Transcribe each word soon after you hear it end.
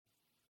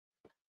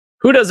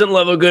Who doesn't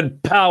love a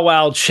good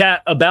powwow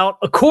chat about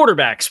a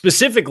quarterback,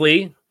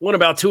 specifically one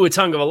about Tua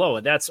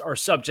Tagovailoa? That's our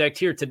subject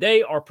here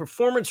today. Our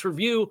performance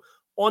review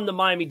on the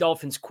Miami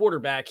Dolphins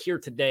quarterback here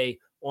today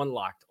on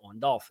Locked on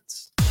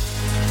Dolphins.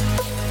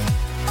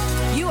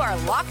 You are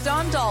Locked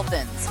on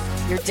Dolphins,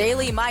 your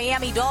daily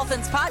Miami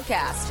Dolphins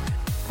podcast,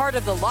 part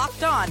of the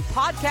Locked on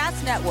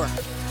Podcast Network,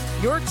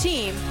 your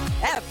team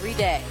every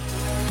day.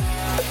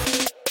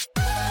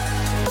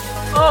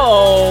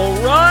 All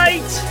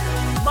right.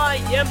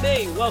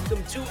 Miami,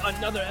 welcome to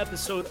another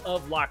episode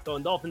of Locked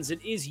on Dolphins.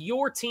 It is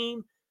your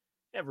team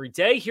every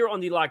day here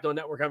on the Locked on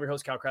Network. I'm your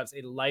host, Kyle Krabs,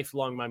 a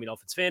lifelong Miami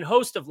Dolphins fan,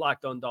 host of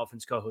Locked on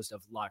Dolphins, co-host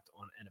of Locked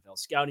on NFL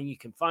Scouting. You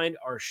can find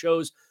our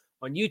shows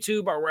on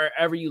YouTube or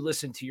wherever you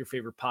listen to your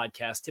favorite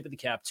podcast. Tip of the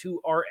cap to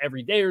our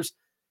everydayers,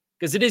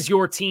 because it is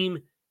your team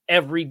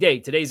every day.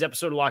 Today's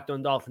episode of Locked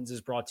on Dolphins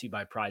is brought to you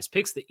by Prize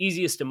Picks, the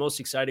easiest and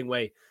most exciting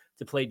way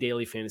to play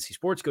daily fantasy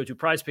sports. Go to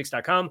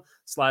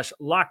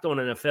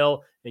prizepicks.com/LockedOnNFL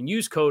and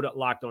use code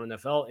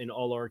LockedOnNFL in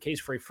all lowercase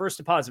for a first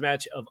deposit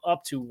match of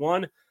up to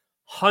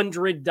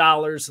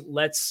 $100.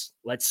 Let's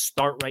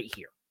start right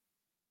here.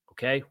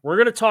 Okay, we're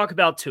going to talk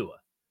about Tua.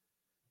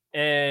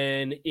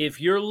 And if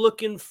you're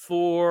looking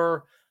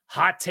for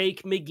Hot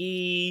Take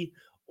McGee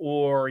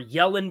or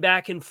yelling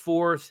back and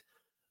forth,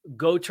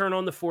 go turn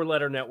on the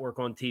 4-Letter Network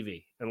on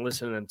TV and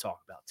listen to them talk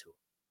about Tua.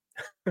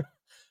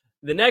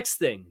 The next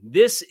thing,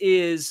 this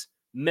is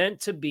meant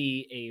to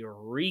be a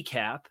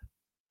recap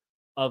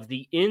of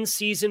the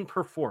in-season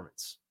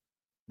performance.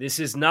 This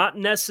is not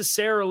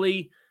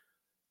necessarily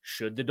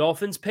should the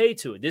Dolphins pay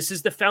Tua. This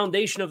is the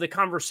foundation of the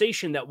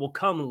conversation that will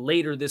come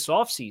later this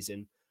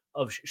offseason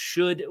of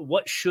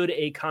what should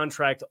a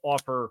contract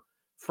offer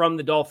from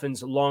the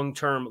Dolphins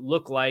long-term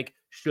look like?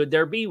 Should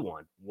there be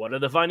one? What are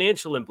the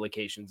financial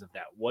implications of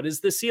that? What is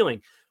the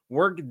ceiling?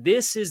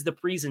 This is the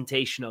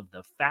presentation of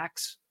the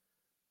facts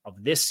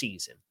of this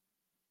season.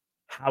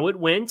 How it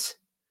went,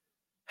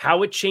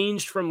 how it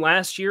changed from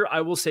last year.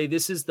 I will say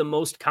this is the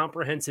most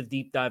comprehensive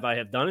deep dive I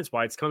have done. It's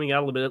why it's coming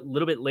out a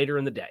little bit later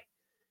in the day.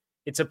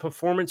 It's a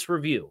performance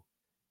review.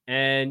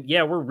 And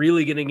yeah, we're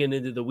really getting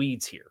into the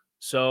weeds here.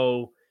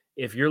 So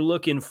if you're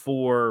looking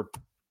for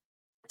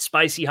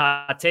spicy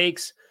hot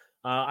takes,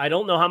 I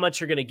don't know how much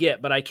you're going to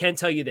get, but I can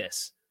tell you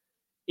this.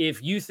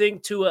 If you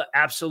think Tua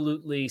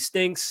absolutely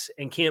stinks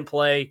and can't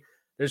play,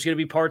 there's going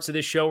to be parts of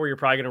this show where you're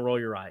probably going to roll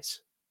your eyes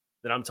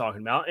that I'm talking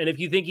about. And if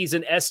you think he's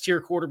an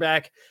S-tier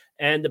quarterback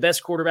and the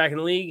best quarterback in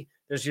the league,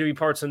 there's going to be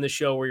parts on this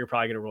show where you're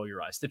probably going to roll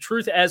your eyes. The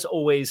truth, as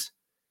always,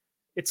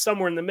 it's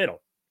somewhere in the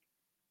middle.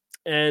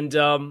 And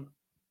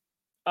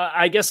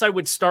I guess I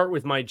would start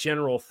with my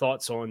general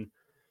thoughts on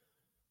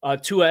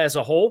Tua as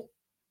a whole.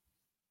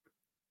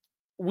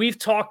 We've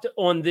talked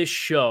on this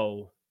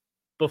show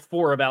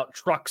before about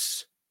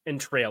trucks and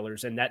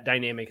trailers and that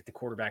dynamic at the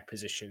quarterback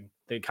position.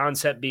 The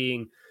concept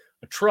being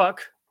a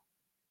truck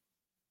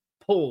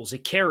pulls,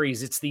 it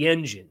carries, it's the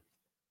engine.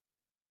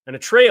 And a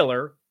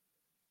trailer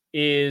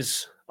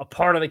is a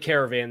part of the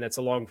caravan that's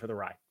along for the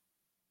ride.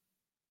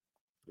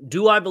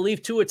 Do I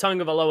believe Tua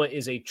Tagovailoa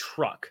is a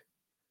truck?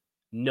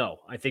 No.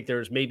 I think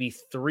there's maybe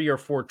 3 or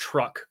 4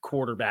 truck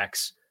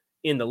quarterbacks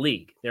in the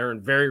league. They're in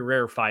very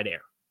rarefied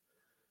air.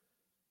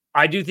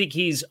 I do think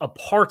he's a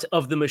part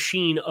of the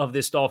machine of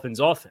this Dolphins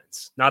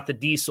offense, not the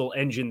diesel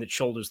engine that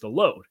shoulders the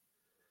load.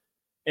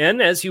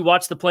 And as you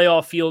watch the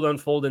playoff field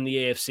unfold in the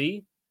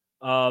AFC,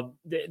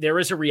 there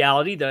is a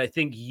reality that I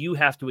think you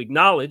have to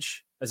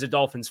acknowledge as a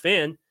Dolphins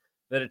fan,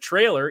 that a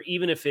trailer,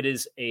 even if it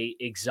is a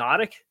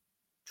exotic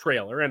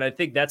trailer, and I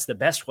think that's the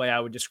best way I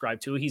would describe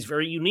Tua, he's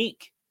very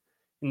unique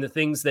in the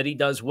things that he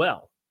does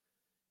well.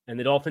 And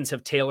the Dolphins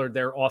have tailored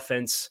their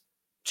offense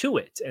to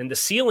it. And the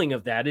ceiling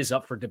of that is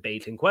up for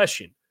debate and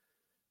question.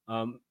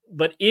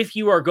 But if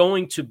you are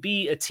going to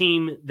be a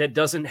team that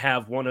doesn't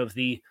have one of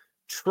the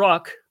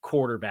truck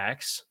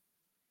quarterbacks,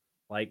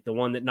 like the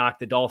one that knocked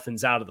the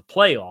Dolphins out of the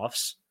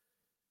playoffs,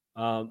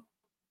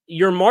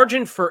 your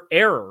margin for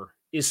error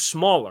is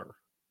smaller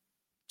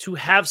to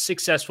have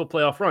successful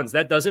playoff runs.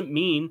 That doesn't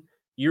mean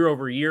year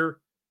over year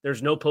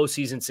there's no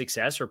postseason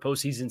success or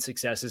postseason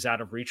success is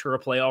out of reach or a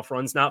playoff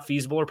run's not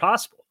feasible or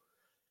possible.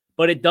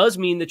 But it does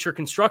mean that your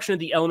construction of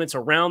the elements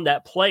around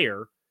that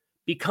player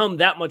become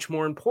that much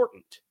more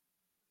important.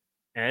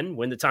 And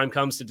when the time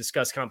comes to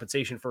discuss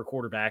compensation for a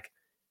quarterback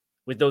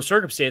with those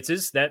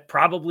circumstances, that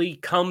probably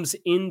comes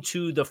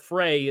into the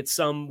fray in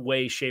some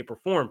way, shape, or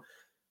form.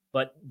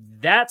 But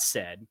that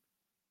said,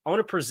 I want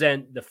to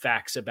present the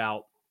facts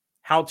about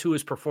how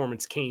Tua's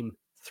performance came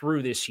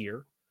through this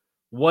year,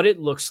 what it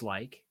looks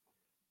like,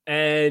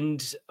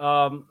 and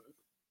kind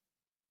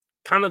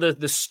of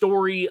the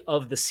story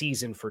of the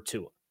season for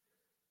Tua.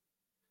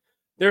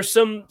 There's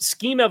some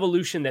scheme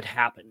evolution that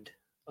happened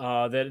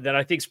that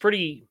I think is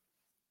pretty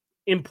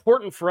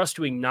important for us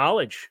to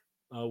acknowledge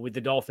with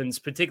the Dolphins,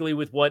 particularly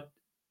with what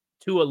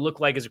Tua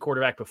looked like as a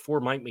quarterback before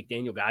Mike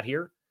McDaniel got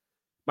here.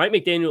 Mike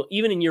McDaniel,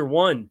 even in year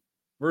 1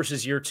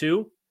 versus year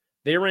 2,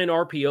 they ran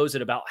RPOs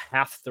at about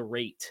half the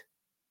rate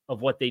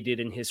of what they did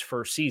in his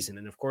first season.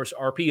 And of course,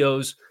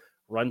 RPOs,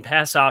 run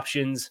pass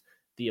options,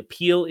 The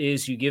appeal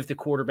is you give the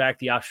quarterback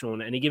the option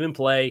on any given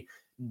play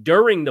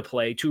during the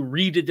play to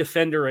read a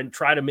defender and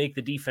try to make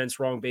the defense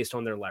wrong based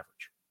on their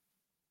leverage.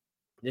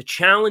 The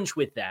challenge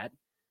with that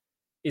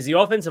is the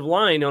offensive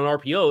line on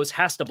RPOs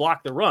has to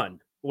block the run,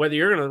 whether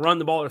you're going to run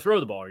the ball or throw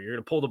the ball, or you're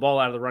going to pull the ball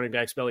out of the running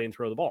back's belly and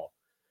throw the ball,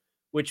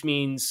 which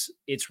means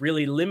it's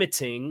really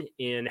limiting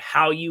in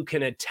how you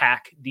can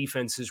attack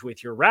defenses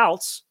with your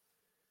routes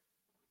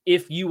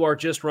if you are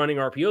just running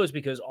RPOs,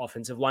 because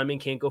offensive linemen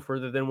can't go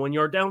further than 1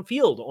 yard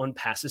downfield on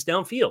passes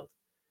downfield.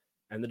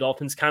 And the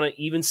Dolphins kind of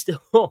even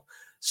still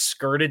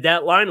skirted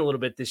that line a little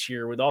bit this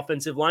year with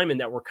offensive linemen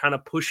that were kind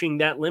of pushing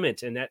that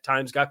limit and at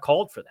times got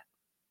called for that.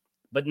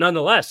 But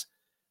nonetheless,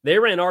 they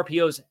ran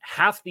RPOs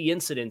half the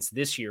incidence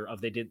this year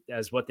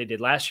as what they did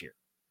last year.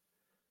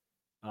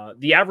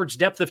 The average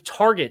depth of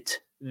target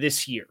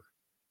this year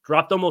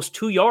dropped almost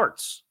 2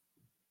 yards,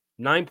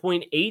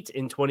 9.8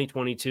 in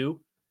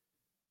 2022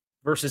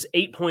 versus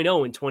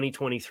 8.0 in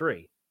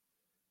 2023.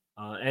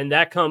 And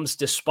that comes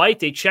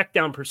despite a check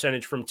down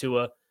percentage from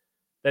Tua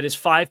that is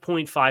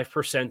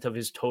 5.5% of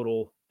his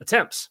total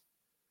attempts.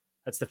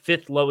 That's the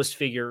fifth lowest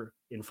figure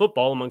in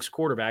football amongst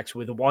quarterbacks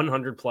with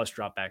 100 plus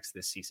dropbacks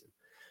this season.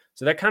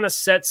 So that kind of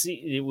sets,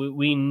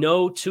 we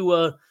know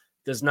Tua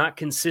does not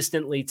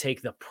consistently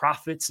take the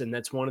profits, and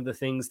that's one of the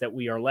things that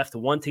we are left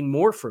wanting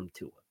more from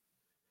Tua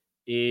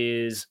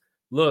is,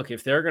 look,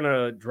 if they're going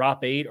to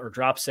drop 8 or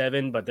drop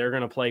 7, but they're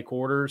going to play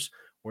quarters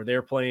or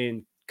they're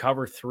playing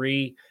cover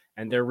 3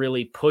 and they're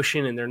really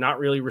pushing and they're not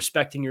really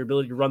respecting your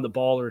ability to run the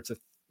ball, or it's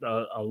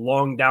a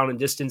long down and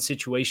distance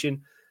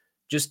situation,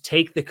 just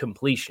take the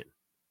completion.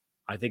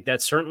 I think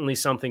that's certainly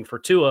something for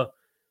Tua.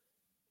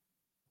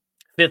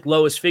 Fifth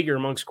lowest figure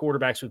amongst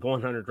quarterbacks with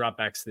 100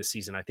 dropbacks this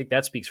season. I think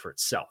that speaks for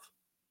itself.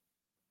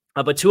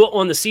 But Tua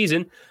on the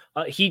season,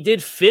 he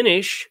did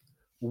finish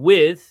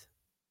with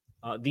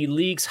the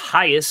league's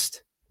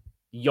highest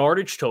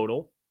yardage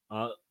total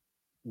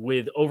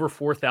with over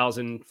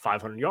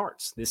 4,500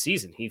 yards this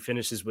season. He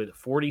finishes with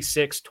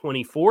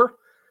 46-24,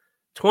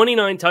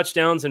 29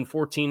 touchdowns, and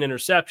 14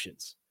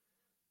 interceptions.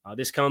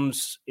 This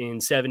comes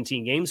in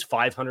 17 games,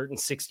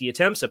 560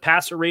 attempts, a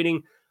passer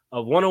rating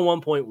of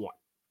 101.1.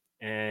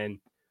 And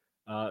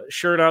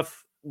sure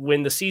enough,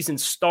 when the season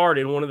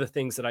started, one of the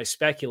things that I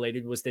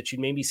speculated was that you'd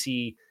maybe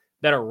see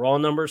better raw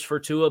numbers for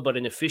Tua, but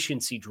an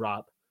efficiency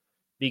drop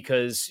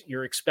because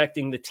you're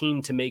expecting the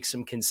team to make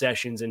some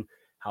concessions in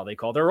how they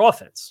call their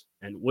offense.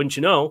 And wouldn't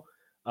you know,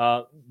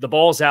 the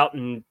ball's out,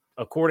 and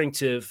according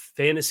to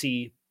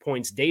Fantasy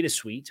Points Data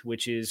Suite,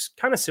 which is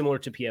kind of similar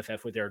to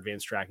PFF with their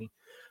advanced tracking,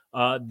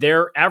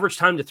 their average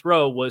time to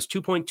throw was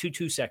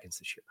 2.22 seconds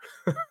this year.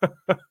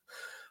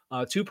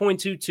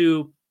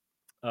 2.22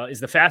 is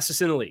the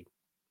fastest in the league.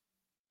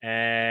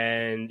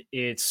 And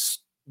it's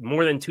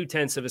more than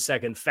 0.2 of a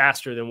second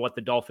faster than what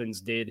the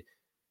Dolphins did,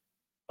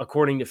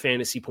 according to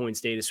Fantasy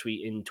Points Data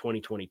Suite in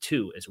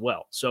 2022 as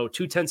well. So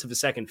 0.2 of a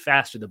second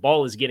faster. The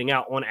ball is getting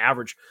out on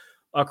average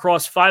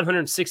across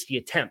 560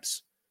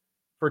 attempts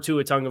for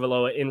Tua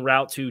Tagovailoa en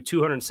route to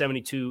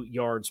 272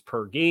 yards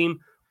per game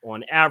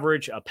on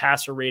average, a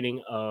passer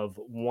rating of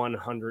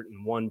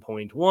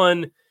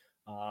 101.1.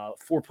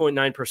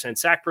 4.9%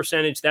 sack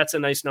percentage. That's a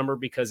nice number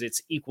because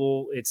it's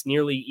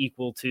nearly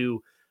equal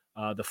to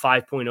the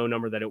 5.0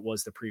 number that it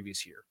was the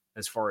previous year,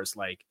 as far as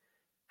like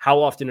how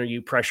often are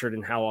you pressured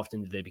and how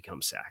often do they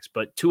become sacks.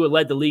 But Tua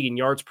led the league in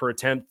yards per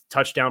attempt,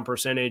 touchdown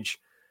percentage,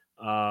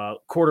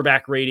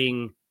 quarterback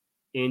rating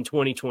in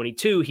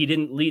 2022. He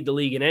didn't lead the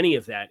league in any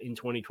of that in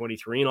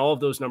 2023, and all of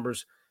those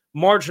numbers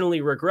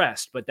marginally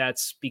regressed, but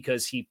that's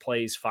because he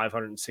plays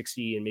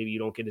 560 and maybe you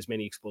don't get as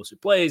many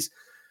explosive plays.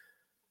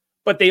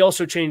 But they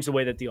also changed the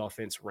way that the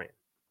offense ran.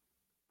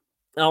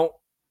 Now,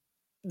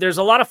 there's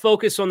a lot of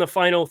focus on the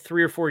final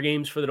 3 or 4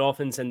 games for the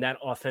Dolphins and that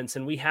offense,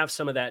 and we have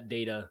some of that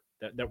data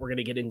that we're going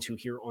to get into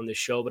here on this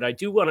show. But I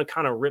do want to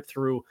kind of rip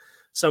through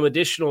some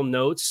additional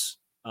notes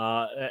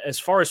as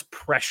far as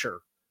pressure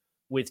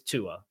with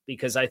Tua,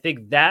 because I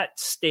think that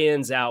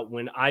stands out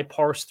when I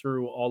parse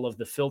through all of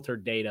the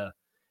filtered data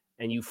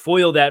and you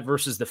foil that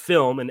versus the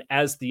film. And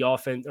as the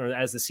offense, or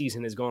as the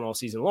season has gone all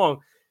season long,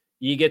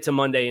 you get to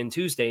Monday and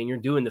Tuesday and you're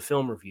doing the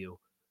film review.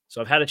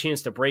 So I've had a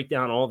chance to break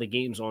down all the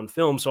games on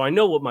film. So I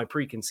know what my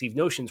preconceived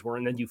notions were.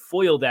 And then you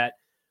foil that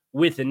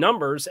with the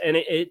numbers and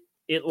it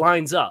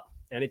lines up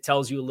and it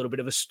tells you a little bit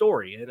of a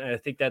story. And I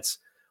think that's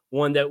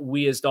one that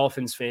we as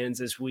Dolphins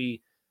fans, as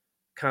we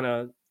kind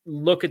of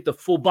look at the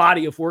full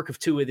body of work of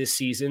Tua this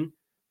season,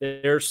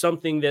 there's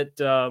something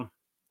that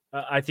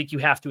I think you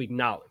have to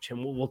acknowledge.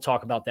 And we'll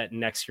talk about that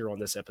next year on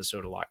this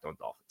episode of Locked On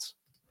Dolphins.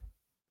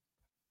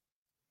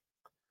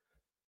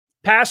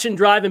 Passion,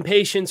 drive, and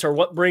patience are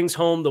what brings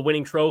home the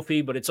winning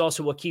trophy, but it's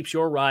also what keeps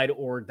your ride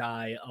or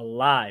die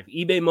alive.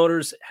 eBay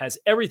Motors has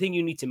everything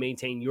you need to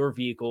maintain your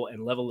vehicle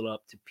and level it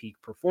up to peak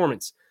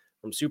performance.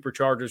 From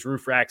superchargers,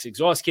 roof racks,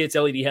 exhaust kits,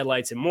 LED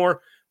headlights, and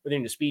more, whether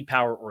into speed,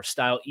 power, or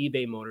style,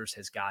 eBay Motors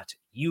has got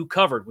you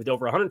covered. With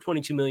over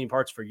 122 million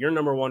parts for your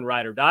number one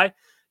ride or die,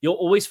 you'll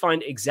always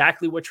find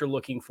exactly what you're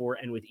looking for,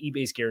 and with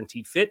eBay's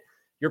Guaranteed Fit,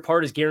 your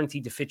part is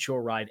guaranteed to fit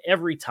your ride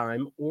every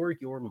time or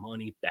your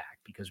money back,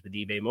 because with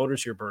eBay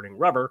Motors, you're burning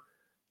rubber,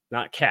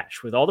 not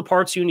cash. With all the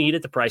parts you need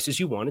at the prices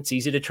you want, it's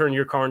easy to turn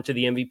your car into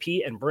the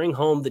MVP and bring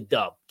home the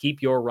dub.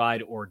 Keep your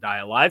ride or die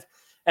alive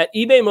at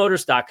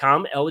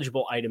ebaymotors.com.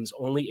 Eligible items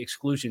only.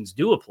 Exclusions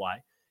do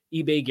apply.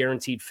 eBay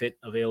guaranteed fit,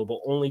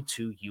 available only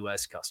to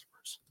U.S.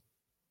 customers.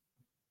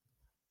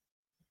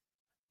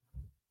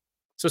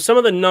 So some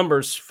of the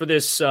numbers for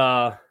this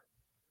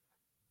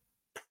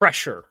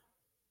pressure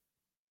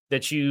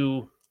that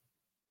you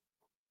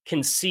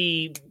can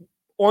see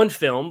on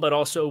film, but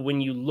also when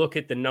you look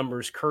at the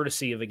numbers,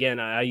 courtesy of, again,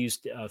 I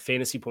used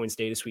Fantasy Points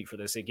Data Suite for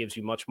this. It gives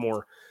you much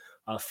more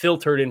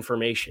filtered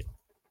information.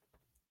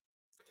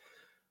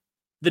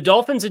 The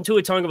Dolphins and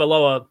Tua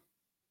Tagovailoa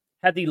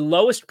had the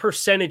lowest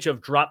percentage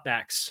of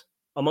dropbacks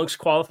amongst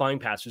qualifying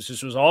passers.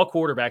 This was all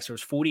quarterbacks. There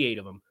was 48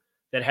 of them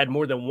that had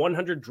more than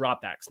 100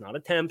 dropbacks, not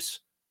attempts,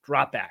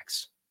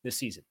 dropbacks this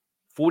season.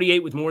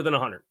 48 with more than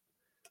 100.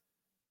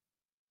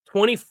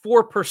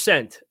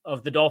 24%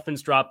 of the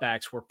Dolphins'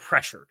 dropbacks were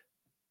pressured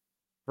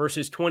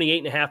versus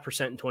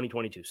 28.5% in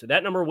 2022. So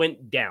that number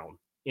went down,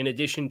 in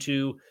addition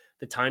to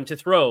the time to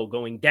throw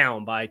going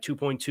down by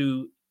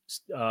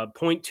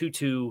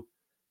 0.22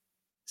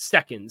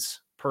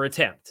 seconds per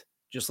attempt,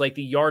 just like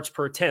the yards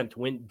per attempt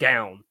went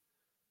down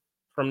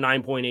from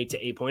 9.8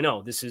 to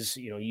 8.0. This is,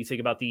 you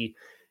think about the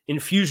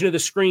infusion of the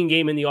screen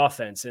game in the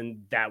offense,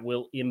 and that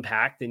will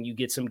impact, and you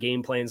get some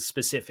game plans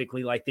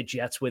specifically like the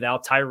Jets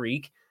without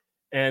Tyreek.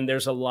 And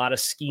there's a lot of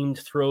schemed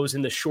throws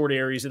in the short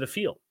areas of the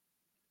field.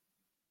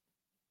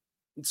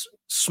 It's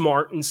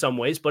smart in some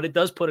ways, but it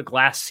does put a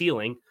glass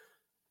ceiling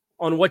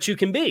on what you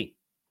can be.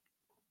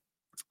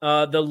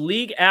 The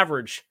league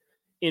average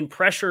in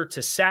pressure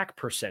to sack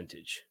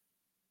percentage,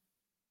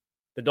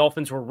 the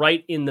Dolphins were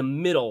right in the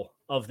middle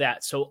of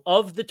that. So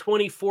of the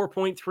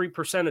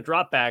 24.3% of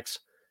dropbacks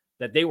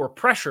that they were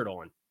pressured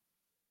on,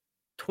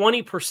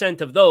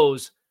 20% of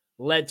those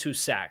led to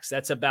sacks.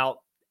 That's about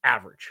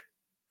average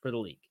for the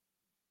league.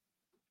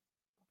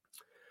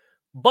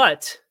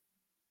 But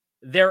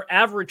their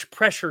average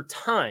pressure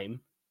time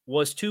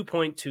was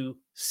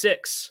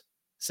 2.26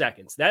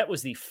 seconds. That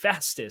was the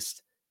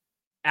fastest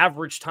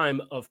average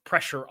time of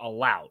pressure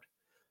allowed.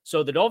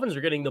 So the Dolphins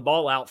are getting the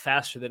ball out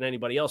faster than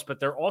anybody else,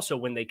 but they're also,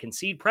 when they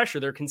concede pressure,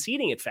 they're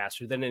conceding it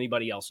faster than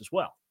anybody else as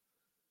well.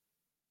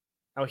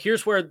 Now,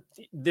 here's where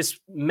this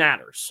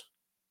matters.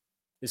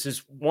 This is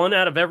 1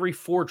 out of every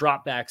 4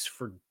 dropbacks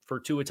for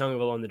Tua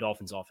Tagovailoa and the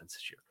Dolphins offense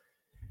this year.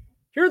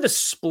 Here are the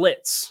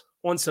splits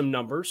on some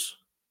numbers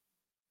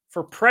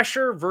for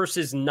pressure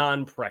versus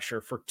non-pressure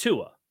for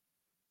Tua.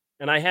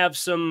 And I have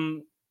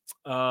some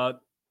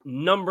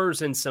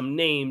numbers and some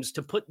names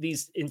to put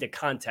these into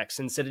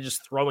context instead of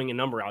just throwing a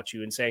number out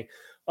you and saying,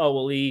 oh,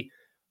 well, he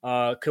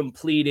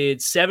completed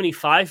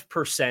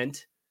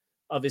 75%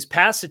 of his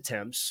pass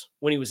attempts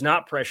when he was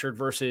not pressured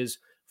versus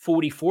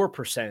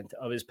 44%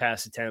 of his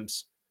pass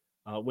attempts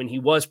when he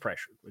was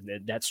pressured.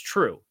 That's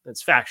true.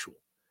 That's factual.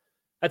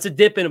 That's a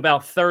dip in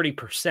about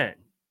 30%.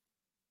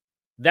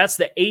 That's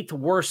the 8th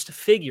worst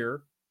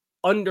figure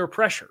under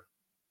pressure.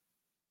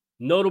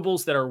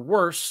 Notables that are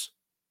worse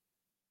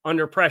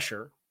under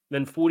pressure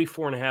than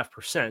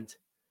 44.5%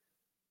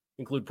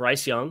 include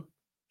Bryce Young,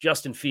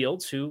 Justin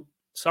Fields, who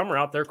some are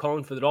out there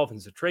calling for the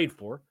Dolphins to trade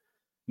for,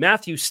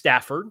 Matthew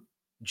Stafford,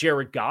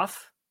 Jared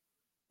Goff,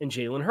 and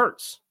Jalen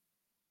Hurts.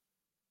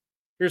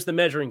 Here's the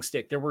measuring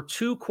stick. There were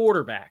 2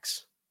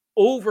 quarterbacks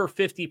over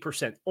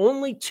 50%.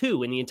 Only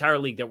 2 in the entire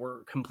league that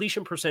were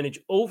completion percentage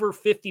over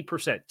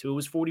 50%. 2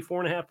 was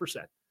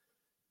 44.5%.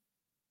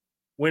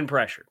 When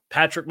pressured.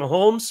 Patrick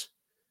Mahomes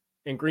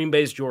and Green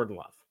Bay's Jordan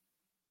Love.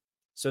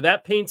 So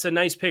that paints a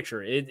nice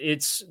picture.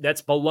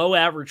 That's below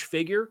average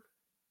figure,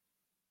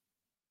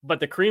 but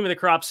the cream of the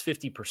crop's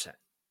 50%.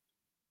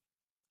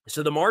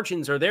 So the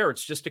margins are there.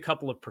 It's just a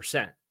couple of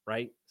percent,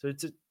 right? So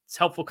it's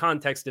helpful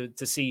context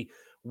to see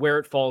where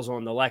it falls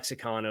on the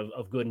lexicon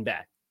of good and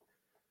bad.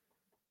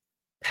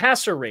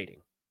 Passer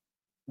rating,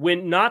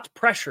 when not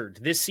pressured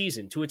this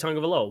season, Tua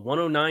Tagovailoa,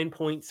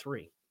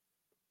 109.3.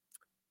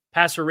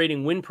 Passer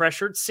rating when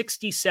pressured,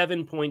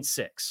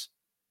 67.6.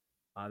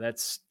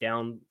 That's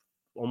down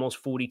almost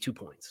 42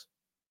 points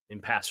in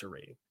passer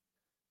rating.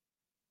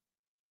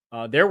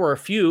 There were a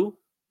few,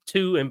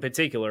 2 in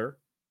particular,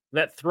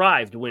 that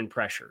thrived when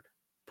pressured,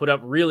 put up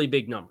really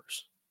big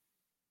numbers.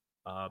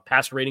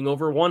 Passer rating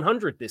over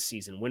 100 this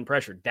season when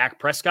pressured, Dak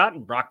Prescott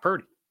and Brock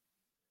Purdy.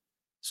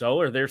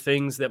 So are there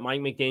things that Mike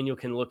McDaniel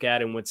can look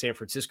at in what San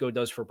Francisco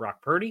does for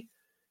Brock Purdy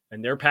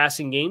and their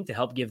passing game to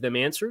help give them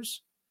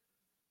answers?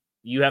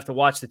 You have to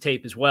watch the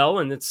tape as well,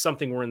 and it's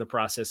something we're in the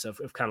process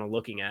of kind of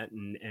looking at.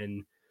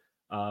 And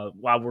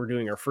while we're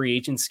doing our free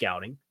agent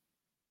scouting,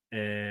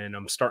 and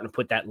I'm starting to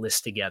put that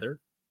list together,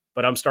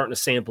 but I'm starting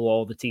to sample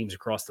all the teams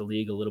across the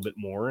league a little bit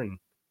more and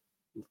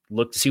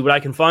look to see what I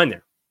can find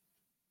there.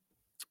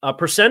 A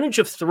percentage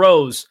of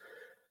throws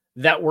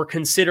that were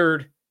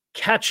considered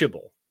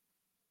catchable.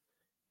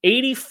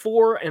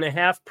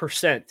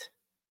 84.5%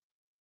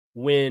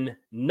 when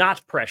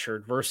not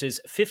pressured versus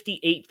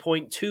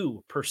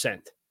 58.2%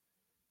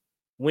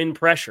 when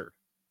pressured.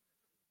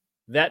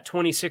 That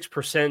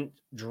 26%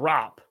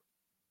 drop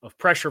of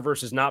pressure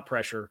versus not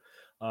pressure,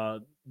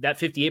 that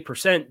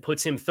 58%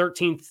 puts him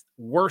 13th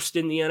worst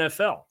in the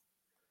NFL.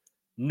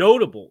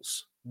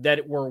 Notables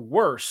that were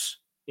worse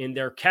in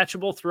their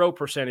catchable throw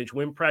percentage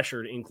when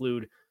pressured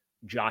include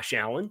Josh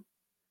Allen,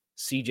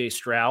 C.J.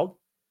 Stroud,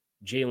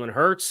 Jalen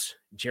Hurts,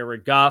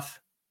 Jared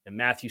Goff, and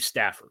Matthew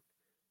Stafford.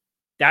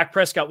 Dak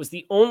Prescott was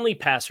the only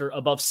passer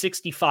above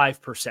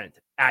 65%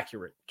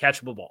 accurate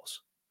catchable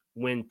balls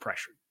when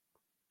pressured.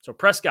 So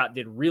Prescott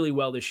did really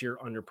well this year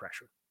under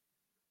pressure.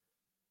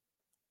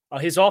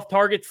 His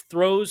off-target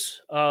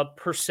throws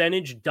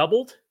percentage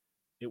doubled.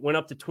 It went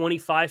up to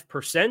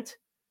 25%.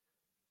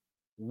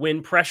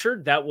 When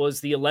pressured, that was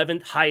the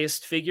 11th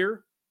highest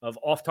figure of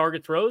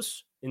off-target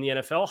throws in the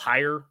NFL,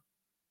 higher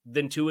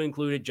than two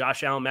included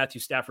Josh Allen, Matthew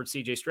Stafford,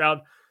 C.J.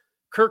 Stroud,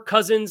 Kirk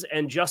Cousins,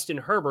 and Justin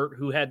Herbert,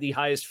 who had the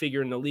highest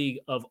figure in the league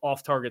of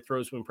off-target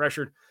throws when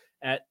pressured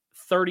at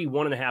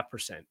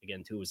 31.5%.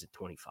 Again, two was at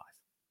 25.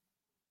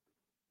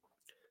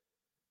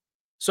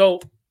 So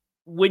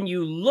when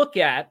you look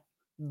at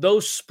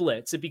those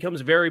splits, it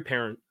becomes very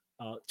apparent.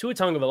 Tua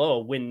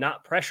Tagovailoa, when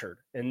not pressured,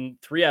 and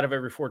 3 out of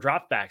every 4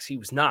 dropbacks, he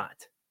was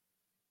not.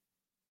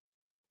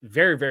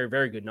 Very, very,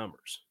 very good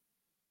numbers.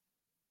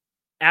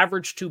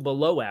 Average to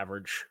below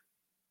average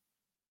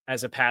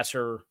as a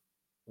passer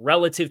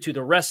relative to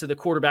the rest of the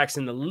quarterbacks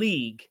in the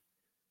league.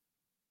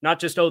 Not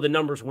just, the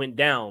numbers went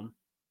down,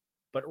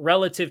 but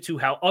relative to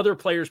how other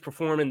players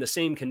perform in the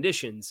same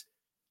conditions,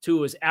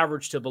 Tua is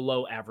average to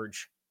below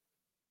average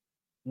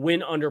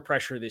when under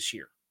pressure this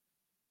year.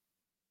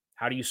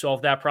 How do you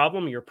solve that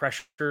problem? You're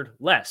pressured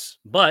less.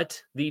 But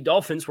the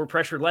Dolphins were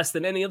pressured less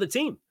than any other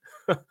team.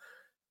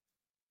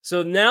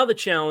 So now the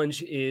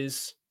challenge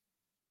is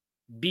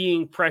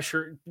being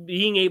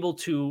able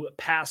to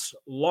pass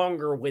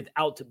longer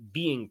without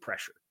being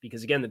pressured.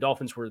 Because again, the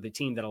Dolphins were the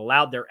team that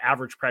allowed their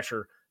average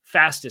pressure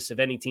fastest of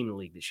any team in the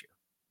league this year.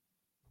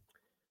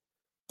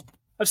 I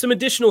have some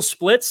additional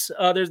splits.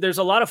 There's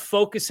a lot of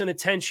focus and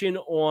attention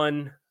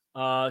on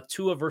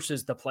Tua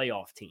versus the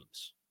playoff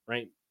teams,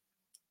 right?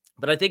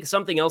 But I think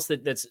something else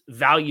that's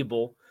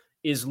valuable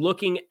is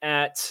looking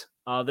at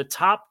the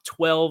top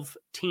 12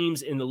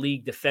 teams in the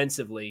league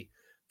defensively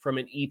from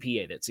an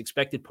EPA. That's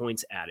expected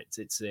points added.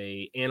 It's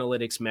a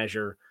analytics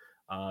measure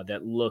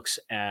that looks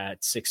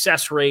at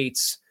success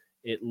rates.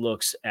 It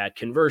looks at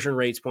conversion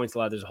rates, points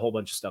allowed. There's a whole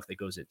bunch of stuff that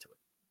goes into it.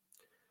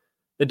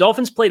 The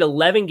Dolphins played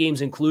 11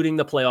 games, including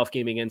the playoff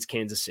game against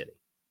Kansas City.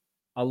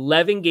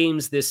 11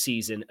 games this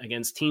season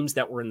against teams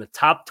that were in the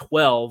top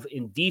 12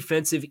 in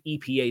defensive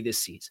EPA this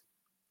season.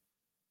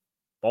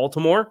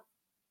 Baltimore,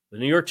 the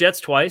New York Jets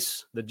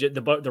twice.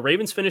 The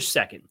Ravens finished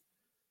second.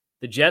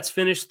 The Jets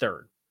finished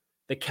third.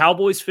 The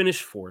Cowboys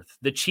finished fourth.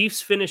 The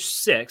Chiefs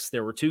finished sixth.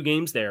 There were 2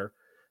 games there.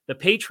 The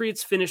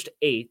Patriots finished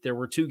eighth. There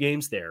were 2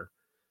 games there.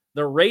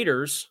 The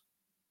Raiders,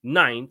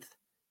 9th.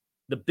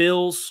 The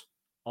Bills,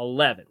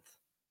 11th.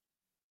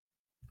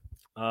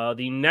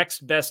 The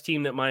next best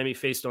team that Miami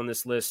faced on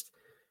this list,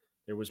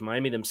 there was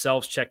Miami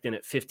themselves, checked in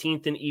at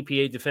 15th in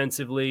EPA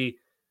defensively.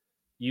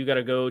 You got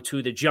to go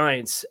to the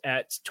Giants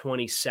at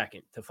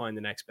 22nd to find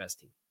the next best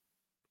team.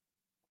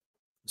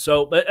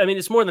 So, but I mean,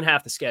 it's more than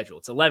half the schedule.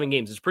 It's 11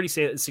 games. It's a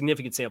pretty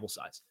significant sample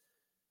size.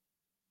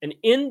 And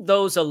in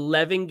those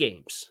 11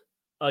 games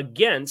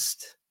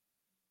against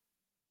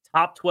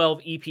top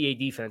 12 EPA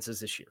defenses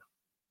this year,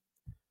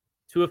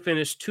 Tua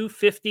finished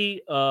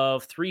 250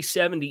 of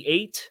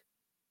 378,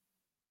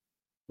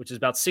 which is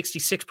about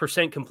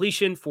 66%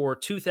 completion for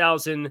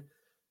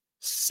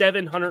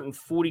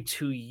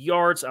 2,742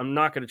 yards. I'm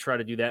not going to try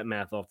to do that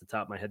math off the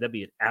top of my head. That'd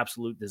be an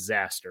absolute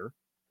disaster.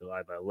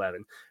 Divided by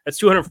 11. That's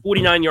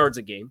 249 yards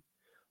a game.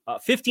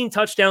 15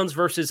 touchdowns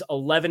versus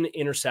 11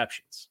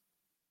 interceptions.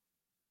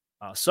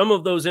 Some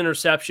of those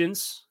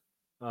interceptions,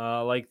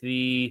 like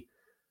the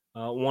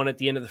one at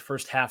the end of the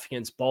first half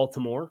against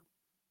Baltimore,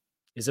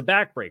 is a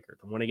backbreaker.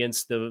 The one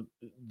against the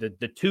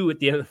 2 at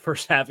the end of the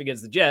first half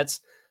against the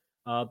Jets,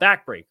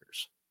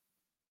 backbreakers.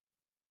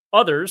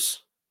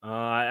 Others,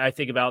 I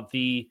think about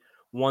the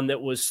one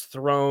that was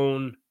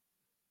thrown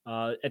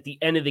at the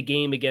end of the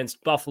game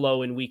against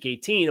Buffalo in Week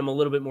 18. I'm a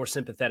little bit more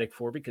sympathetic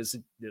for because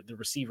the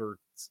receiver,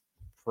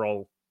 for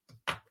all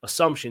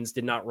assumptions,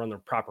 did not run the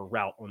proper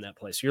route on that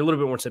play. So you're a little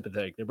bit more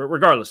sympathetic there. But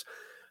regardless,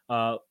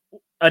 an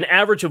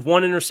average of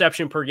 1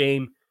 interception per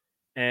game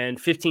and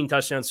 15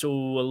 touchdowns, so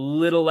a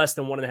little less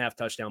than 1.5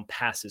 touchdown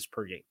passes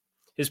per game.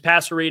 His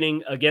passer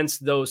rating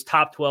against those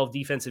top 12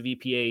 defensive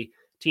EPA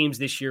teams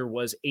this year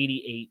was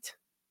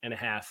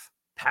 88.5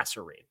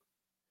 passer rating.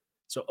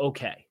 So,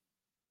 okay.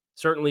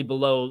 Certainly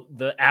below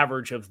the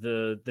average of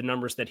the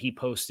numbers that he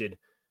posted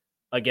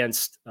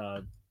against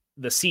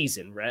the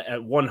season. Right?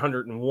 At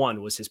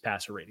 101 was his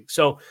passer rating.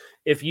 So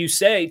if you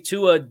say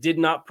Tua did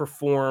not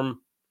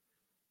perform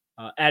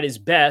at his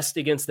best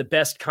against the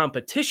best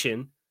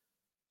competition,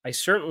 I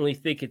certainly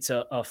think it's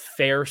a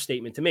fair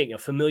statement to make.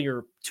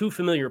 Two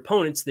familiar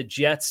opponents, the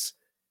Jets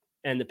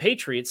and the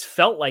Patriots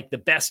felt like the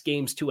best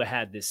games Tua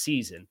had this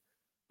season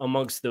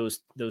amongst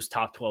those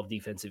top 12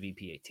 defensive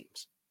EPA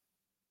teams.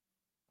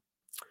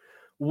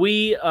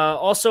 We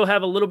also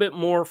have a little bit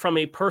more from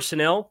a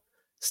personnel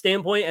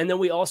standpoint, and then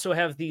we also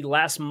have the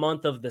last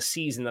month of the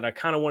season that I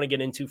kind of want to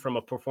get into from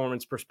a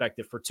performance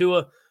perspective for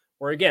Tua,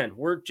 where, again,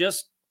 we're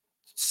just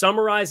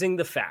summarizing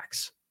the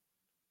facts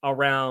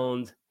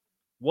around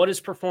what his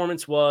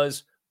performance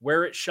was,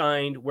 where it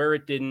shined, where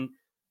it didn't,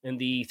 and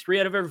the 3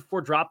 out of every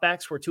 4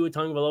 dropbacks where Tua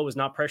Tagovailoa was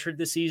not pressured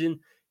this season.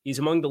 He's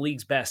among the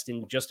league's best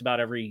in just about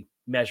every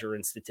measure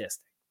and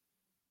statistic.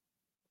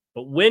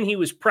 But when he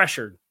was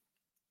pressured,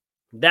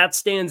 that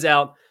stands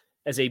out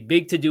as a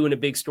big to-do and a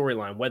big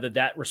storyline, whether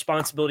that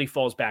responsibility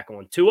falls back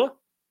on Tua,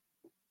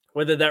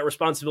 whether that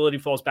responsibility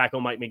falls back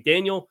on Mike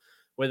McDaniel,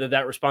 whether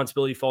that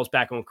responsibility falls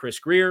back on Chris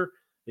Grier,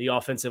 the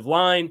offensive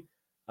line.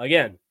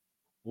 Again,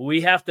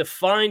 we have to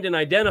find and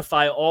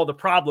identify all the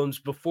problems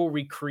before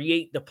we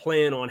create the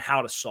plan on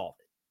how to solve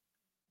it.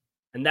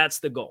 And that's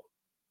the goal.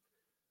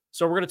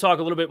 So we're going to talk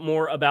a little bit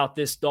more about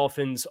this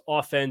Dolphins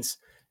offense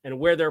and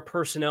where their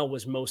personnel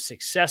was most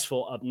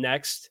successful up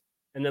next.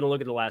 And then a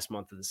look at the last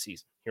month of the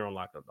season here on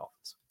Locked On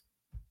Dolphins.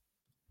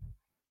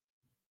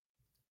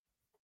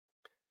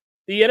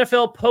 The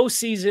NFL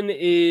postseason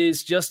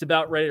is just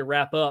about ready to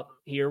wrap up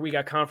here. We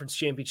got conference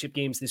championship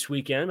games this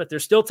weekend, but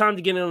there's still time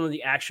to get in on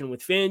the action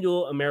with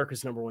FanDuel,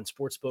 America's #1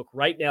 sportsbook.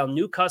 Right now,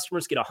 new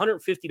customers get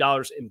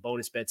 $150 in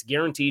bonus bets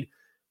guaranteed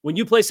when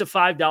you place a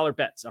 $5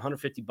 bet. It's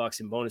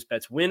 $150 in bonus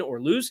bets, win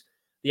or lose.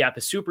 The app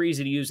is super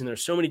easy to use, and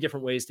there's so many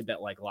different ways to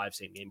bet, like live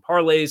same-game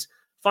parlays.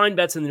 Find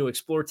bets in the new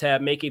Explore tab,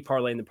 make a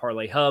parlay in the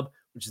Parlay Hub,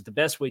 which is the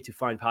best way to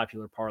find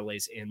popular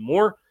parlays and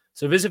more.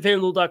 So visit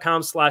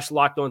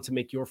FanDuel.com/lockedon to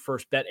make your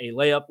first bet a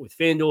layup with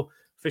FanDuel,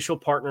 official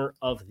partner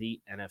of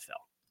the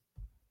NFL.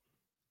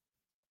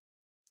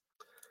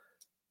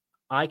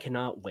 I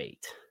cannot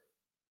wait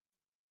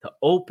to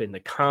open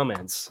the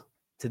comments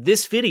to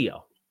this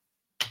video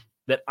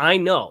that I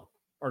know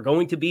are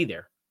going to be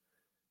there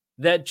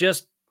that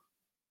just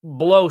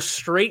blow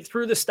straight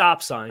through the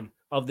stop sign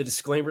of the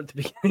disclaimer at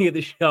the beginning of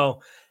the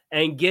show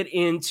and get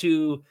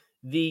into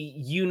the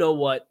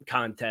you-know-what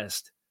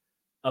contest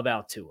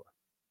about Tua.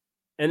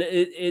 And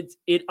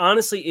it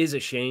honestly is a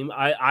shame.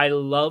 I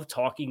love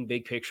talking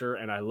big picture,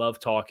 and I love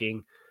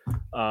talking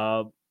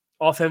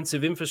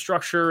offensive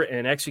infrastructure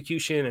and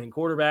execution and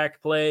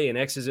quarterback play and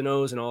X's and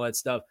O's and all that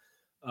stuff.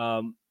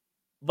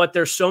 But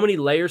there's so many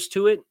layers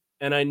to it.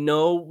 And I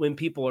know when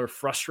people are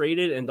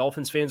frustrated, and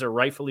Dolphins fans are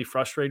rightfully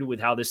frustrated with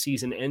how this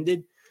season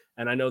ended.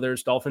 And I know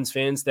there's Dolphins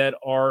fans that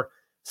are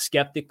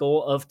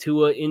skeptical of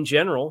Tua in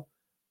general.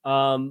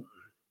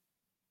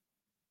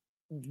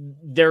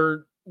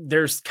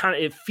 There's kind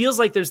of, it feels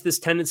like there's this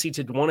tendency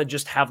to want to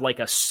just have like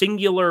a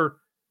singular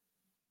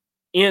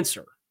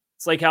answer.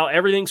 It's like how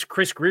everything's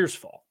Chris Grier's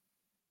fault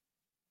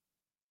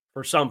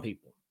for some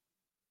people.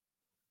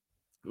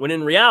 When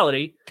in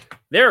reality,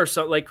 there are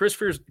some, like Chris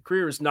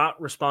Grier is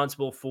not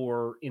responsible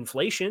for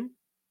inflation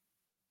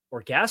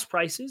or gas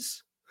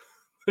prices.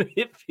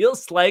 It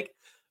feels like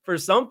for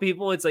some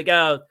people, it's like,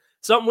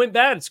 something went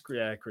bad. It's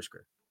Chris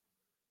Grier.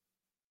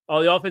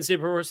 Oh, the offensive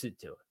performance did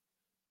to it.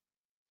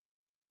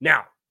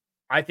 Now,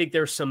 I think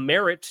there's some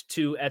merit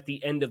to, at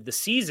the end of the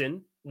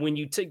season, when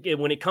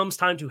it comes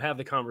time to have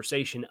the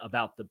conversation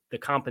about the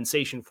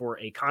compensation for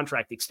a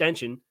contract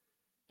extension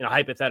in a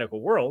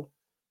hypothetical world.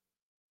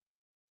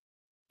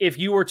 If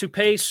you were to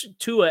pay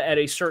Tua at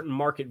a certain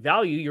market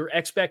value, your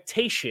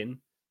expectation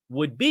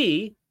would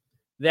be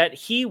that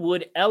he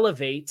would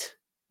elevate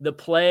the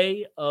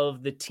play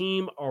of the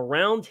team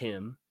around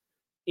him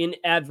in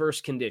adverse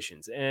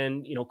conditions.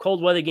 And,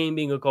 cold weather game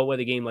being a cold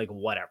weather game, like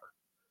whatever.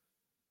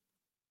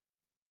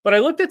 But I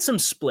looked at some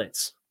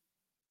splits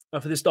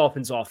for this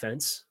Dolphins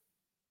offense,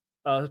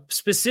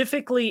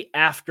 specifically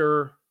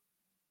after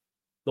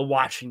the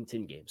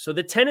Washington game. So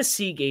the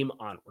Tennessee game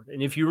onward.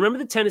 And if you remember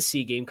the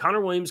Tennessee game,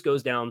 Connor Williams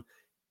goes down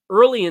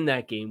early in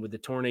that game with the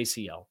torn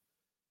ACL.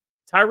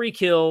 Tyreek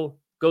Hill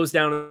goes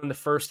down in the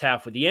first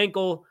half with the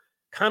ankle,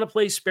 kind of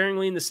plays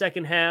sparingly in the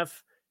second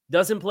half,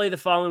 doesn't play the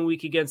following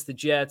week against the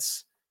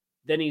Jets.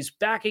 Then he's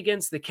back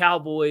against the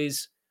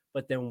Cowboys,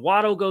 but then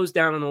Waddle goes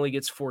down and only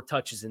gets 4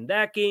 touches in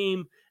that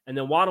game. And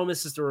then Waddle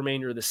misses the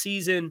remainder of the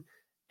season.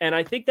 And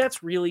I think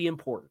that's really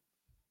important.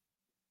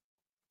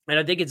 And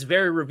I think it's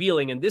very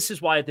revealing. And this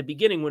is why at the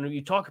beginning, when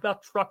you talk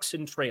about trucks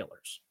and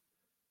trailers,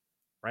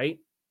 right?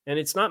 And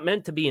it's not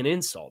meant to be an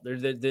insult.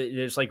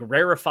 There's like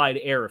rarefied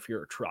air if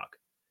you're a truck.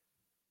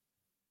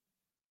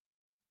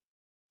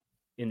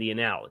 In the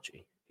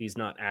analogy, he's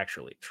not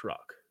actually a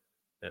truck.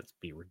 That'd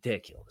be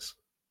ridiculous.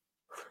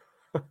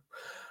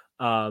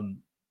 The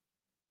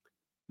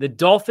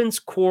Dolphins'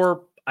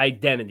 core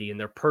identity and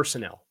their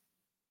personnel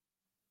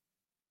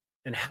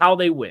and how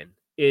they win,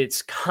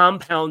 it's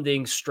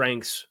compounding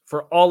strengths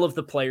for all of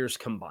the players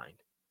combined.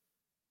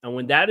 And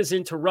when that is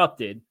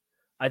interrupted,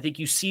 I think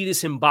you see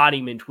this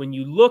embodiment when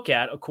you look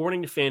at,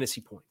 according to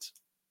fantasy points.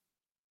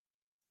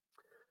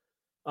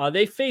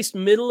 They faced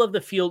middle of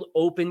the field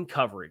open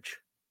coverage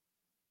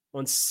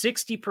on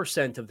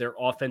 60% of their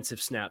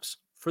offensive snaps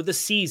for the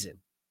season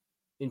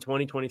in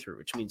 2023,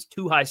 which means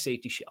 2 high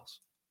safety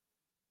shells.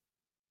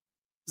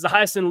 It's the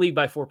highest in the league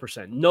by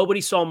 4%. Nobody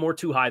saw more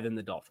 2 high than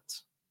the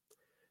Dolphins.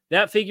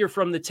 That figure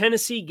from the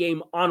Tennessee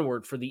game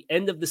onward for the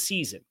end of the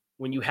season,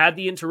 when you had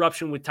the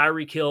interruption with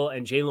Tyreek Hill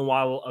and Jalen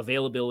Waddle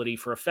availability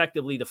for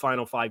effectively the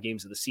final 5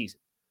 games of the season,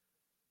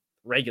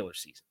 regular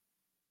season.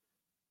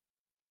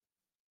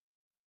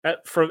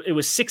 It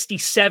was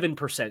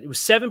 67%. It was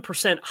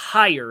 7%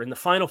 higher in the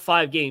final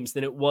 5 games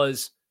than it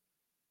was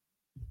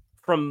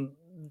from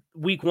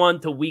week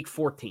 1 to week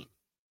 14.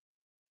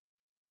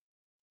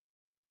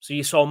 So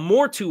you saw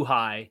more 2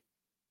 high,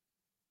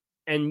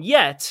 and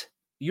yet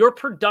your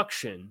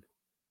production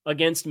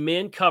against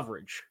man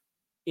coverage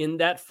in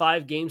that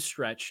 5-game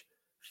stretch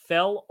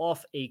fell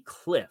off a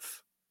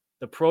cliff.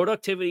 The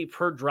productivity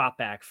per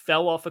dropback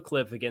fell off a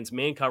cliff against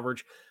man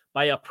coverage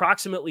by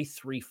approximately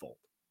 3-fold.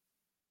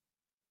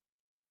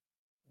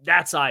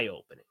 That's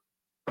eye-opening.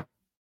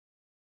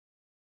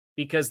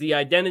 Because the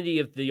identity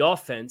of the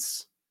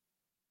offense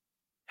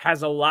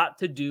has a lot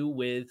to do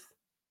with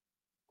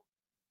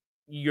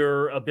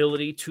your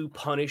ability to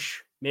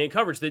punish man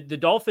coverage. The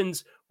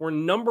Dolphins were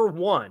number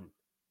 1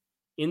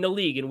 in the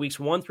league in weeks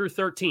 1 through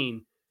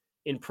 13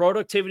 in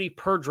productivity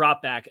per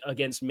dropback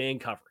against man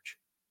coverage.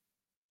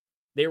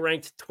 They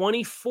ranked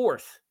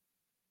 24th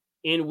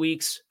in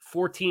weeks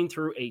 14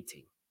 through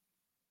 18.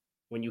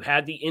 When you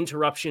had the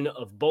interruption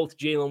of both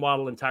Jalen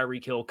Waddle and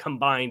Tyreek Hill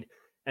combined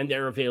and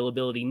their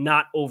availability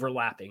not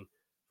overlapping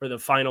for the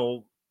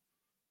final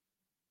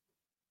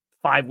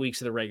 5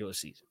 weeks of the regular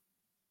season.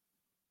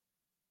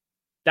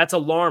 That's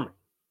alarming.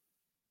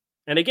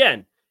 And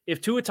again, if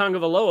Tua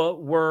Tagovailoa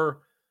were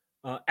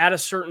at a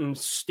certain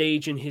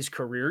stage in his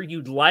career,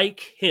 you'd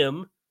like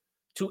him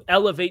to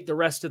elevate the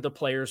rest of the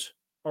players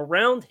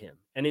around him.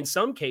 And in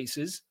some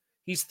cases,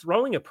 he's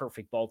throwing a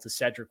perfect ball to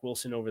Cedric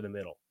Wilson over the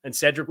middle. And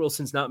Cedric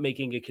Wilson's not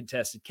making a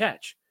contested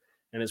catch.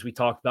 And as we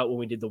talked about when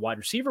we did the wide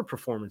receiver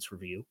performance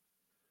review,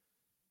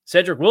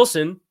 Cedric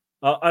Wilson,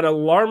 an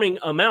alarming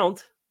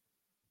amount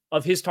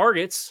of his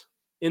targets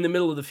in the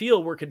middle of the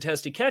field were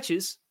contested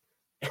catches.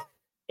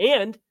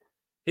 And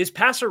his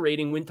passer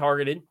rating when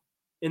targeted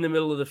in the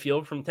middle of the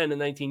field from 10 to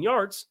 19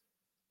 yards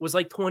was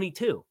like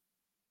 22.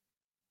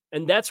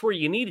 And that's where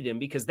you needed him,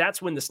 because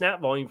that's when the snap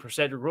volume for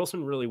Cedric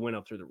Wilson really went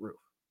up through the roof.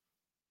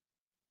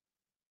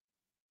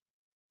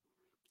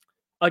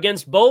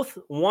 Against both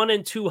 1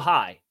 and 2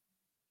 high,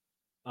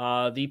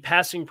 the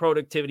passing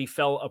productivity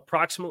fell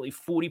approximately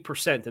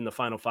 40% in the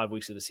final 5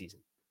 weeks of the season.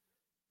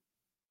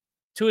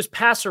 To his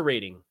passer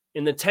rating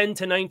in the 10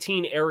 to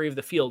 19 area of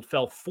the field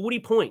fell 40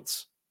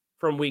 points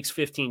from weeks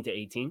 14 to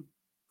 18,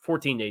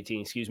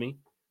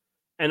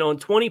 And on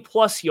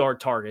 20-plus yard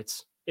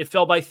targets, it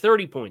fell by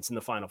 30 points in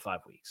the final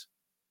 5 weeks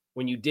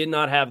when you did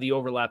not have the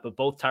overlap of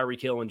both Tyreek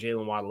Hill and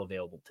Jalen Waddle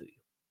available to you.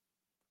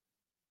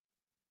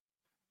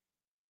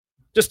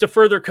 Just to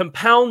further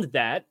compound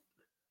that,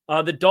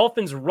 the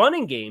Dolphins'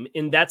 running game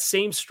in that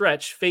same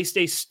stretch faced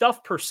a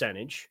stuff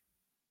percentage,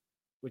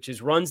 which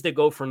is runs that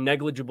go for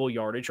negligible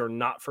yardage or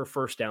not for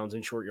first downs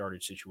in short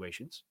yardage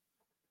situations,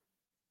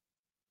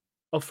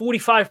 of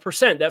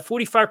 45%. That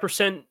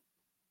 45%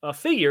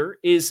 figure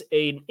is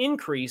an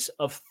increase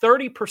of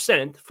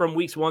 30% from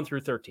weeks 1 through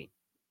 13.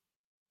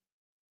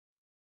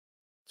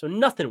 So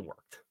nothing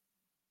worked.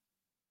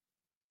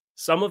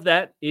 Some of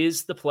that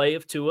is the play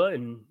of Tua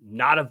and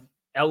not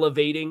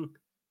elevating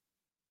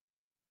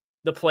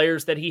the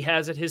players that he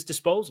has at his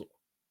disposal.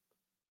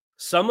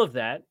 Some of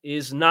that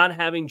is not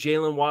having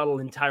Jalen Waddle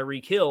and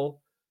Tyreek Hill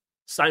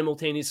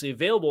simultaneously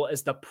available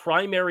as the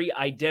primary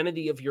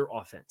identity of your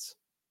offense.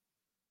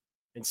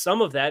 And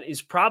some of that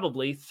is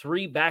probably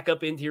 3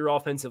 backup interior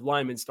offensive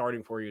linemen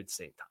starting for you at the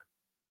same time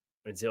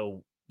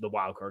until the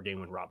wild card game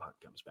when Rob Hunt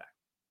comes back.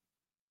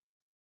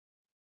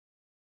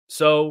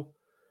 So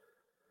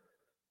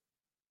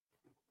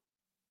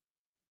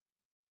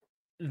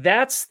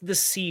that's the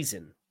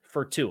season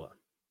for Tua.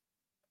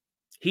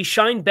 He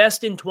shined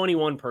best in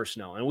 21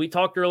 personnel. And we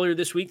talked earlier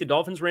this week, the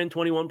Dolphins ran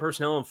 21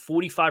 personnel on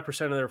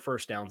 45% of their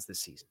first downs this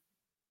season.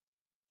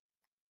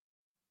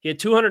 He had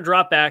 200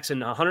 dropbacks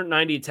and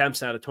 190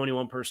 attempts out of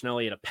 21 personnel.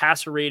 He had a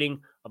passer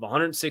rating of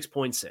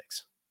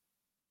 106.6.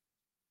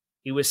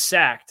 He was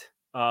sacked,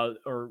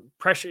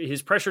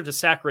 his pressure to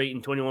sack rate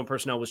in 21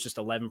 personnel was just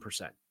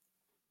 11%.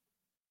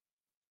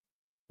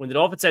 When the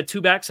Dolphins had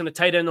 2 backs and a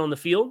tight end on the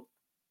field,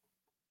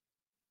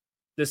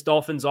 this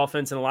Dolphins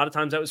offense, and a lot of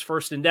times that was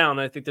first and down.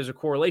 And I think there's a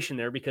correlation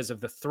there because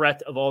of the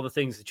threat of all the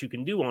things that you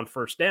can do on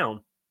first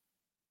down,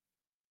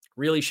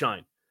 really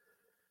shine.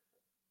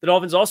 The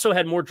Dolphins also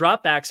had more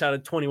dropbacks out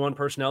of 21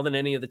 personnel than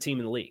any other team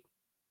in the league.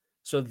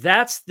 So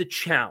that's the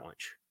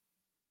challenge,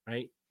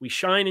 right? We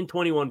shine in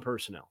 21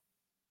 personnel.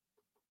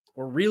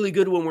 We're really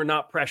good when we're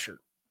not pressured.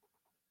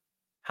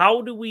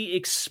 How do we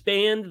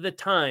expand the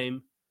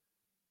time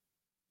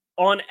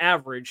on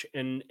average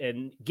and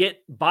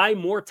buy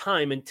more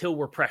time until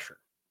we're pressured?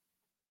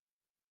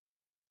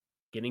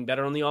 Getting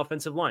better on the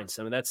offensive line.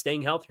 Some of that's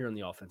staying healthier on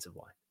the offensive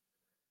line.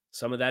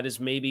 Some of that is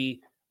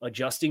maybe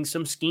adjusting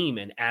some scheme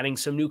and adding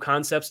some new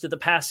concepts to the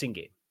passing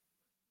game.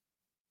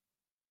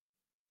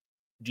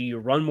 Do you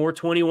run more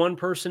 21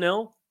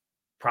 personnel?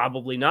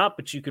 Probably not,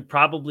 but you could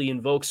probably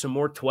invoke some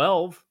more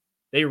 12.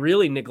 They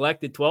really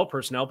neglected 12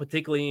 personnel,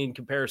 particularly in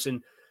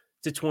comparison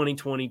to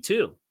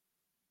 2022.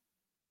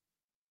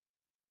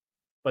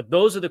 But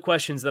those are the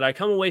questions that I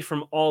come away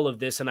from all of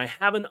this, and I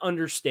have an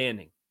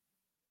understanding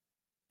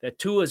that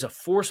Tua is a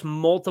force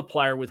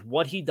multiplier with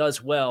what he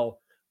does well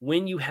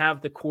when you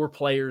have the core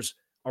players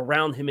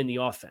around him in the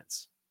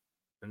offense.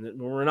 And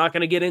we're not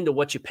going to get into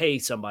what you pay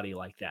somebody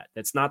like that.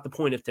 That's not the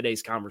point of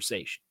today's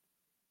conversation.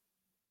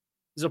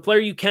 This is a player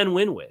you can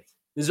win with.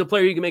 This is a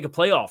player you can make a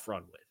playoff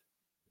run with.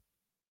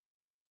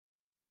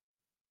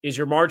 Is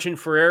your margin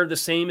for error the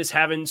same as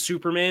having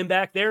Superman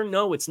back there?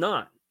 No, it's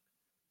not.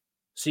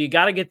 So you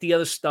got to get the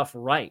other stuff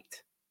right.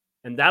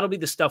 And that'll be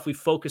the stuff we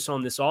focus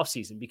on this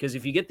offseason, because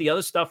if you get the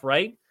other stuff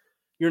right,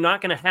 you're not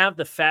going to have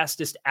the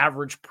fastest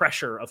average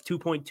pressure of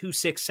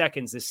 2.26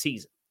 seconds this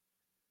season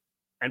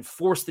and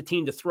force the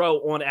team to throw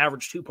on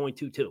average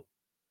 2.22.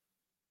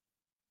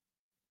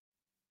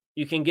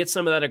 You can get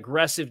some of that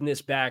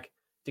aggressiveness back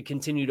to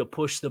continue to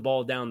push the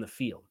ball down the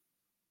field.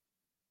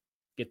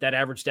 Get that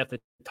average depth of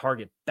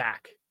target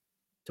back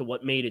to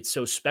what made it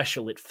so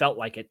special it felt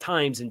like at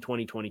times in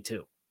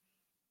 2022.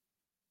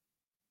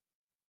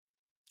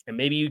 And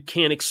maybe you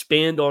can't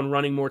expand on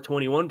running more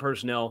 21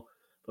 personnel,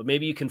 but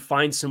maybe you can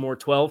find some more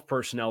 12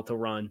 personnel to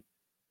run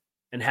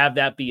and have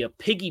that be a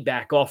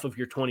piggyback off of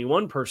your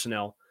 21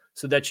 personnel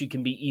so that you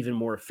can be even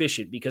more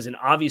efficient. Because in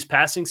obvious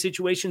passing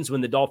situations,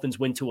 when the Dolphins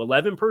went to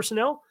 11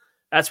 personnel,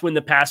 that's when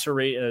the passer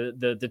rate,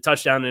 the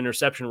touchdown and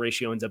interception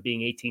ratio ends up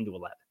being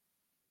 18-11.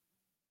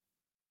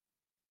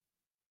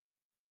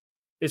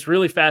 It's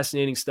really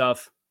fascinating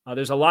stuff.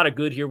 There's a lot of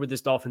good here with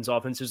this Dolphins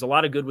offense. There's a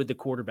lot of good with the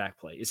quarterback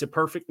play. Is it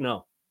perfect?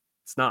 No,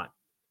 it's not.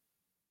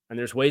 And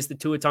there's ways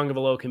that Tua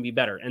Tagovailoa can be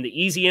better. And the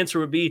easy answer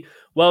would be,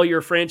 well, you're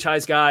a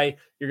franchise guy.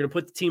 You're going to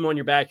put the team on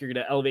your back. You're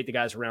going to elevate the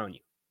guys around you.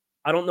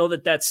 I don't know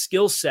that that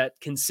skill set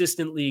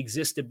consistently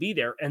exists to be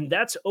there. And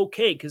that's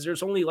okay, because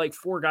there's only like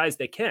 4 guys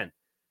that can.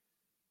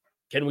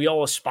 Can we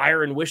all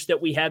aspire and wish that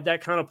we had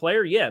that kind of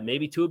player? Yeah,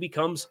 maybe Tua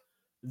becomes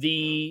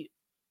the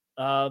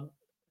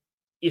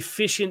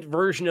efficient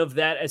version of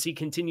that as he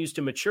continues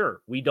to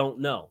mature. We don't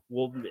know.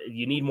 Well,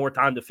 you need more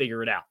time to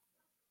figure it out.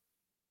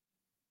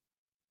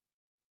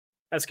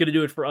 That's going to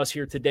do it for us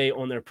here today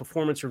on their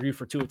performance review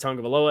for Tua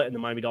Tagovailoa and the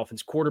Miami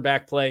Dolphins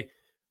quarterback play.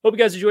 Hope you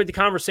guys enjoyed the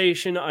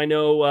conversation. I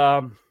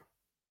know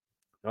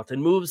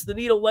nothing moves the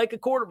needle like a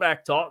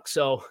quarterback talk,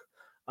 so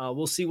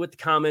we'll see what the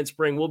comments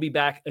bring. We'll be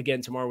back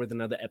again tomorrow with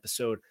another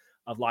episode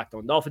of Locked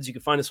On Dolphins. You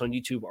can find us on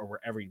YouTube or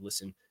wherever you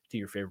listen to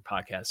your favorite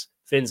podcasts.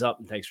 Fins up,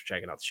 and thanks for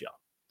checking out the show.